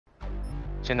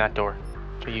It's in that door.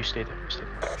 Okay, you stay there. You stay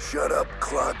there. Shut up,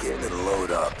 clock in and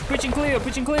load up. Pushing clear,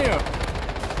 pushing clear.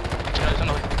 There's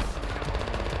another.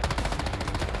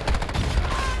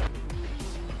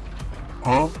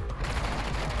 Huh?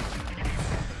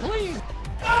 Please.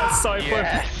 Sorry,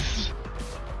 Yes.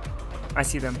 I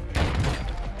see them.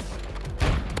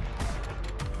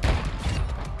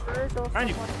 Behind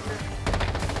you.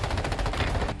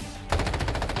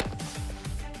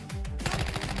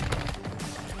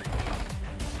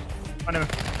 On him.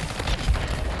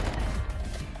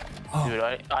 Oh.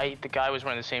 Dude, the guy was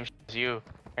wearing the same as you.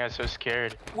 I got so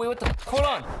scared. Wait, what the? Hold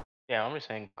on. Yeah, I'm just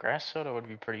saying, grass soda would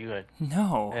be pretty good.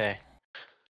 No. Hey.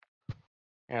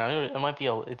 Yeah, it might be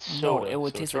it's No, soda, it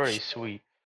would so taste it's like already sweet.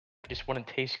 It just wouldn't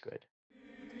taste good.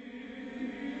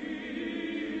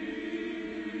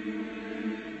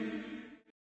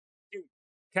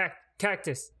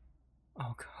 Cactus.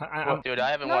 Oh god. Well, dude,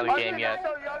 I haven't won the game yet.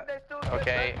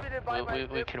 Okay,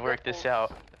 we can work this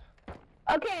out.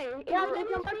 Okay, yeah, we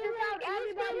can work this out.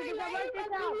 Everybody, we can work this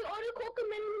out. We only cook a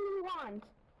minimum we want.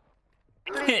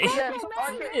 Yes.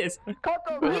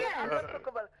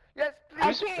 Yes,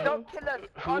 please don't kill us.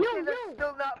 Our kill us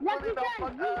still not fully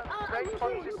rank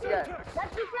functions yet.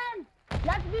 Let's be friends.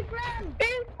 Let's be friends.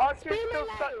 Our kids still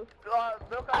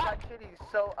milk out my kitties,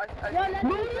 so I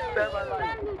need to spare my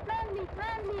life.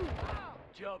 Friendly.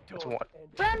 That's one.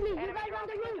 Friendly, you guys on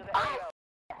the roof.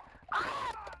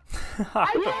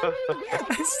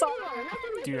 I saw.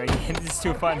 Dude, this is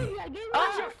too funny.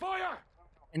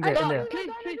 In there.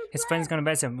 His friend's gonna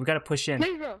best him. We gotta push in.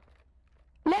 In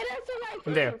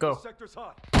there, go.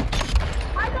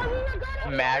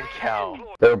 Mad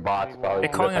cow. They're bots, probably. They're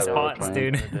calling us bots,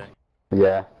 dude.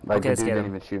 Yeah, like Okay, the dude get didn't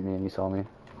him. even shoot me and he saw me.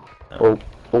 Oh.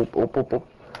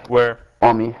 Where?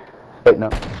 On me. Wait, no.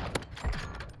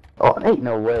 Oh, ain't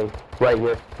no way. Right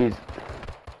here. He's...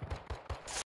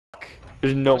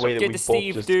 There's no way that Get we to both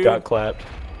Steve, just dude. got clapped.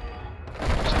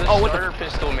 Oh, what the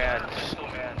pistol, man.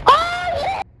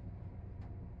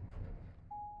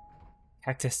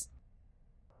 Cactus.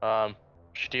 Can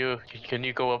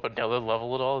you go up another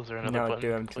level at all? Is there another No, button?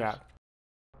 dude, I'm please? trapped.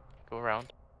 Go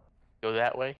around. Go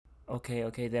that way.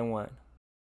 Okay, then what?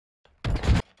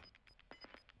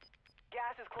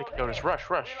 No, just rush.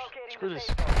 Screw this.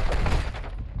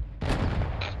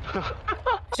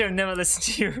 Should have never listened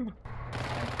to you.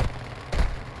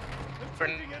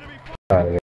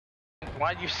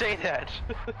 Why'd you say that?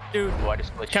 Dude, Oh, I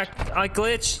just glitched. I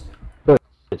glitched.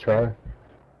 Try.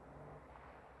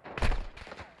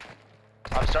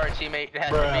 I'm sorry, teammate. It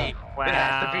has to be. Wow, It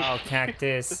has to be.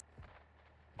 Cactus.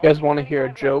 You guys want to hear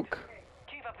a joke?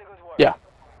 Yeah.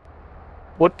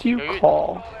 What do you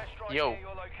call Yo.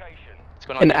 What's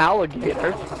going on? an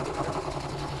alligator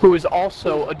who is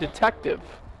also a detective?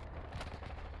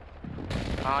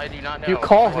 I do not know. You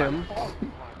call him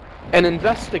an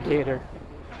investigator.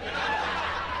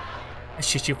 I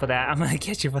shoot you for that. I'm gonna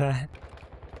get you for that.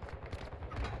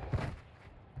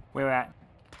 Where at?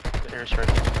 Here's straight.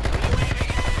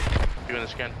 Doing the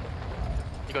skin.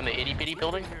 You going to the itty bitty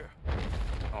building?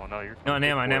 Oh no, you're. No,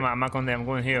 never mind. I'm not going there. I'm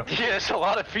going here. Yeah, there's a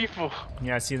lot of people.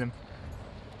 Yeah, I see them.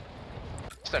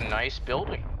 It's a nice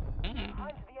building.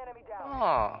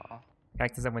 Aw.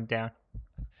 Cactus, I went down.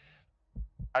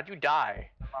 How'd you die?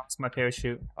 Lost my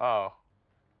parachute. Oh.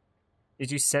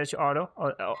 Did you set your auto?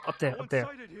 Oh, up there.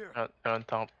 No,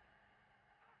 don't.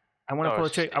 I want to pull the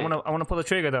trigger. I want to pull the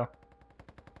trigger though.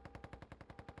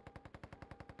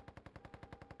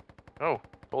 Oh,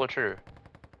 pull the trigger.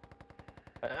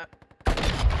 I'm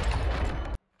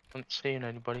not seeing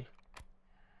anybody.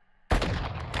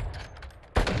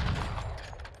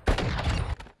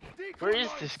 Where is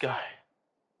this guy?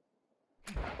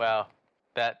 Wow,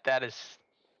 that is.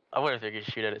 I wonder if they can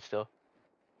shoot at it still.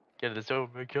 Get the zone,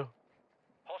 make go.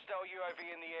 Hostile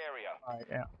UAV in the area. Alright,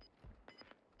 yeah.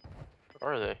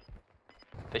 Where are they?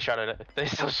 They shot at it. They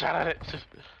still shot at it.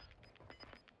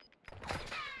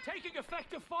 Taking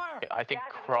effective fire. I think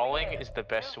crawling is the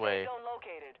best way.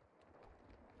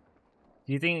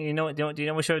 Do you think you know? Do you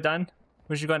know what we should have done?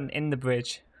 We should have gotten in the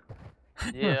bridge.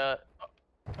 Yeah.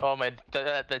 Oh man,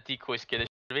 that decoy scared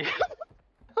the shit out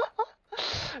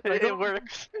of me. It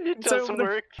works. It does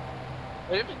work.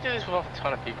 Maybe we can do this with a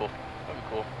ton of people. That'd be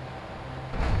cool.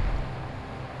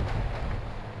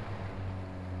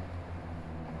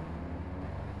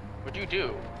 What'd you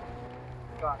do?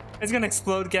 It's gonna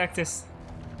explode, Cactus.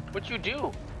 What'd you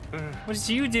do? What did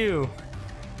you do?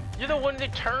 You're the one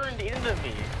that turned into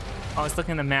me. I was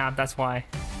looking at the map. That's why.